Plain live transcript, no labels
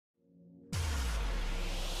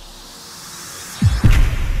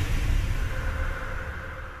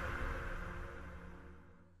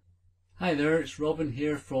Hi there, it's Robin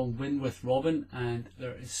here from Win with Robin, and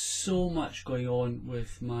there is so much going on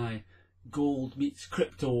with my gold meets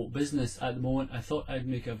crypto business at the moment. I thought I'd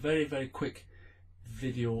make a very quick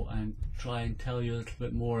video and try and tell you a little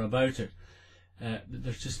bit more about it.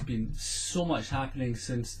 There's just been so much happening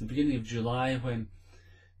since the beginning of July when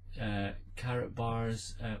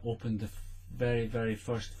Karatbars opened the very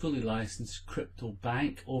first fully licensed crypto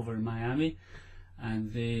bank over in Miami.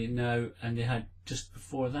 And they had, just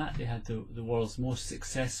before that, they had the world's most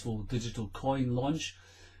successful digital coin launch.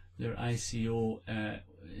 Their ICO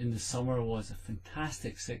in the summer was a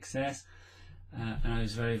fantastic success, and I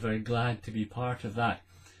was very glad to be part of that.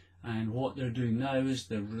 And what they're doing now is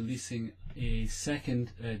they're releasing a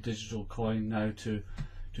second digital coin now to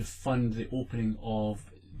fund the opening of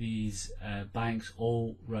these banks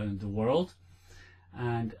all around the world.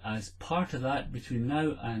 And as part of that, between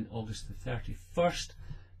now and August the 31st,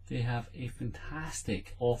 they have a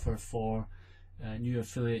fantastic offer for new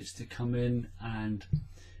affiliates to come in and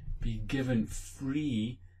be given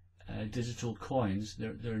free digital coins.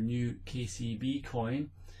 Their new KCB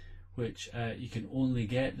coin, which you can only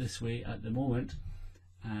get this way at the moment,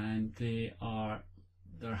 and they're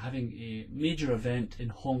having a major event in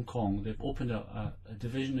Hong Kong. They've opened a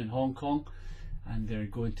division in Hong Kong, and they're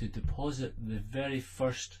going to deposit the very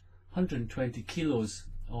first 120 kilos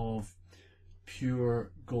of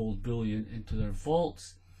pure gold bullion into their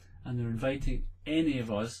vaults, and they're inviting any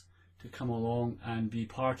of us to come along and be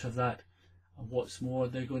part of that. And what's more,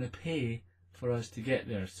 they're going to pay for us to get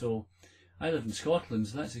there. So I live in Scotland,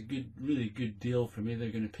 so that's a really good deal for me. They're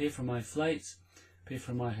going to pay for my flights, pay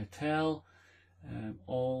for my hotel,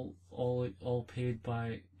 all paid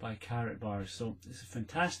by Karatbars. So it's a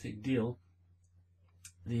fantastic deal.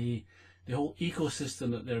 The whole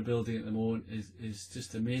ecosystem that they're building at the moment is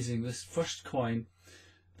just amazing. This first coin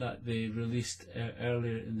that they released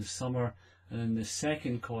earlier in the summer, and then the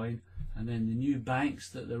second coin, and then the new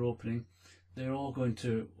banks that they're opening, they're all going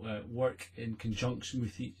to work in conjunction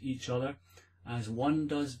with each other. As one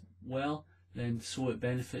does well, then so it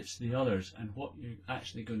benefits the others, and what you're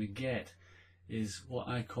actually going to get is what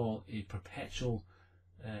I call a perpetual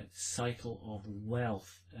cycle of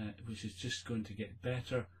wealth, which is just going to get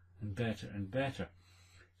better and better.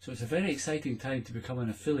 So it's a very exciting time to become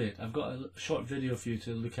an affiliate. I've got a short video for you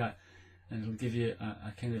to look at, and it'll give you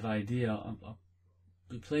a kind of idea. I'll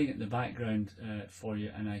be playing it in the background for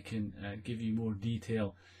you, and I can give you more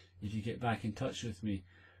detail if you get back in touch with me.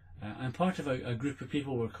 I'm part of a group of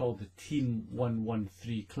people. We're called the Team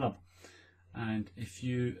 113 Club, and if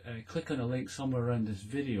you click on a link somewhere around this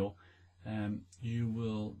video, you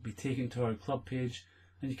will be taken to our club page,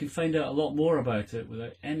 and you can find out a lot more about it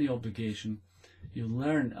without any obligation. You'll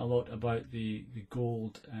learn a lot about the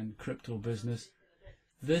gold and crypto business.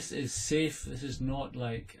 This is safe. This is not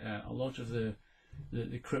like a lot of the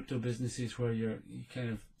crypto businesses where you're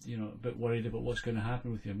kind of a bit worried about what's going to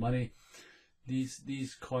happen with your money.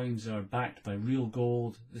 These coins are backed by real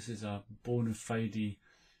gold. This is a bona fide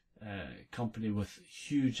company with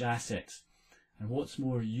huge assets. And what's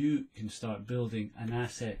more, you can start building an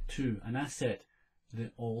asset too, an asset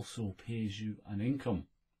that also pays you an income.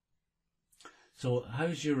 So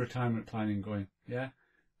how's your retirement planning going? Yeah?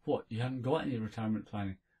 What, you haven't got any retirement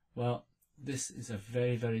planning? Well, this is a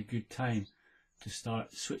very good time to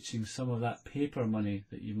start switching some of that paper money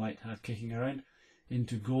that you might have kicking around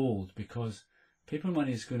into gold, because paper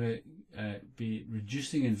money is going to be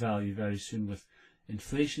reducing in value very soon. With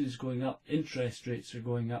inflation is going up, interest rates are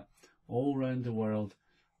going up all around the world.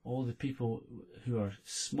 All the people who are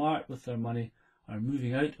smart with their money are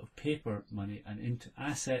moving out of paper money and into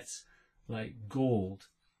assets like gold.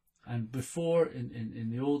 And before, in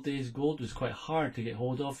the old days, gold was quite hard to get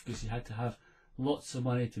hold of because you had to have lots of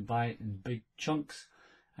money to buy it in big chunks,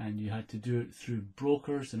 and you had to do it through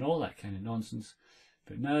brokers and all that kind of nonsense.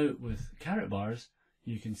 But now with Karatbars,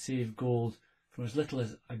 you can save gold for as little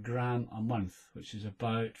as a gram a month, which is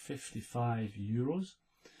about 55 euros.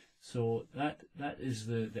 So that is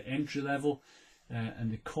the entry level,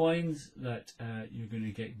 and the coins that you're going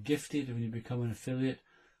to get gifted when you become an affiliate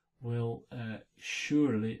will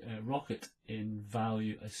surely rocket in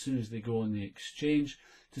value as soon as they go on the exchange,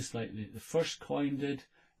 just like the first coin did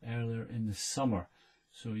earlier in the summer.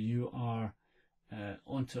 So you are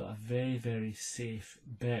onto a very safe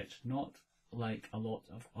bet, not like a lot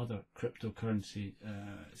of other cryptocurrency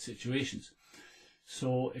situations.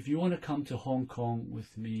 So if you want to come to Hong Kong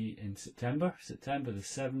with me in September the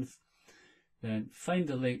 7th, then find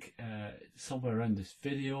the link somewhere around this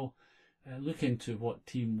video, look into what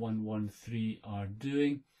Team 113 are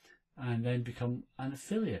doing, and then become an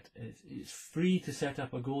affiliate. It's free to set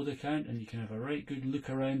up a gold account, and you can have a right good look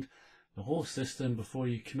around the whole system before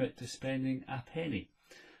you commit to spending a penny.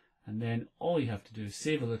 And then all you have to do is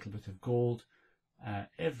save a little bit of gold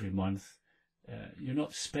every month. You're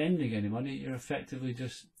not spending any money, you're effectively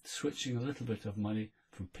just switching a little bit of money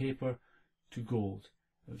from paper to gold,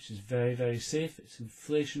 which is very, very safe. It's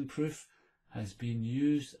inflation proof, has been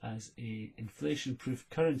used as a inflation proof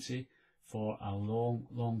currency for a long,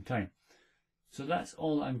 long time. So that's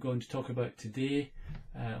all I'm going to talk about today.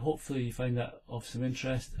 Hopefully you find that of some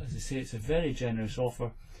interest. As I say, it's a very generous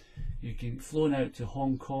offer. You can flown out to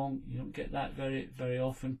Hong Kong. You don't get that very, very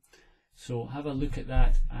often. So have a look at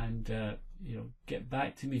that and get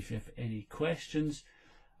back to me if you have any questions.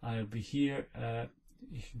 I'll be here.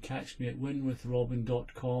 You can catch me at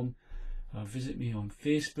winwithrobin.com. Visit me on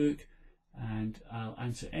Facebook and I'll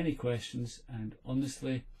answer any questions. And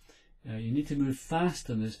honestly, you need to move fast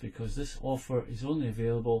on this because this offer is only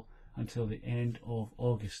available until the end of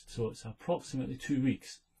August. So it's approximately 2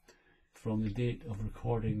 weeks from the date of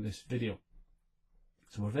recording this video.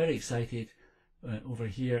 So we're very excited over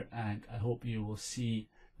here, and I hope you will see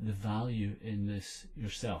the value in this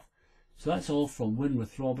yourself. So that's all from Win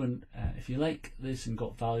with Robin. If you like this and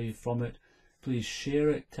got value from it, please share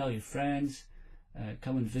it, tell your friends,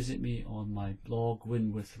 come and visit me on my blog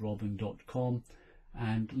winwithrobin.com,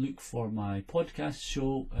 and look for my podcast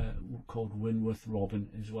show called Win with Robin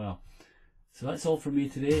as well. So that's all from me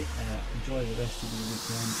today. Enjoy the rest of your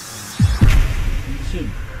weekend and see you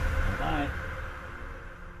soon. Bye bye.